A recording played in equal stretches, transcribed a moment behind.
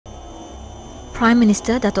Prime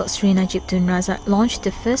Minister Datuk Seri Najib Tun Razak launched the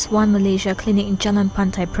first 1Malaysia clinic in Jalan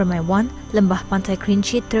Pantai Permai 1, Lembah Pantai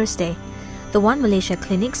Kerinci Thursday. The 1Malaysia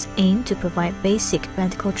clinics aim to provide basic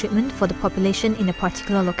medical treatment for the population in a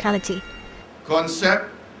particular locality. Konsep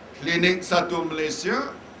klinik 1Malaysia,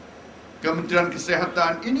 Kementerian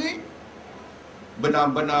Kesihatan ini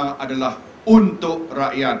benar-benar adalah untuk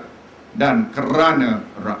rakyat dan kerana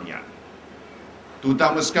rakyat.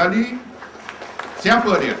 Terutama sekali,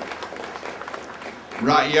 siapa dia?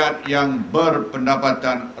 Rakyat yang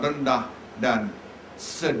berpendapatan rendah dan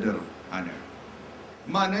sederhana.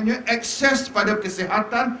 Maknanya akses pada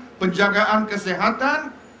kesihatan, penjagaan kesihatan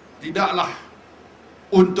tidaklah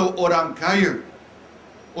untuk orang kaya,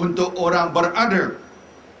 untuk orang berada,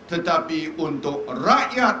 tetapi untuk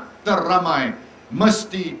rakyat terramai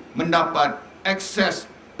mesti mendapat akses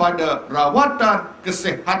pada rawatan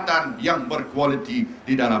kesihatan yang berkualiti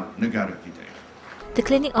di dalam negara kita. The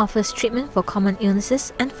clinic offers treatment for common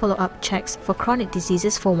illnesses and follow-up checks for chronic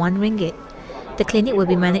diseases for RM1. The clinic will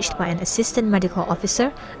be managed by an assistant medical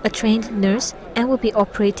officer, a trained nurse, and will be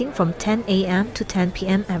operating from 10 a.m. to 10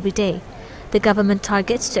 p.m. every day. The government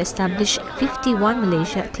targets to establish 51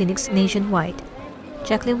 Malaysia clinics nationwide.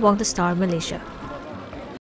 Jacqueline Wong, The Star, Malaysia.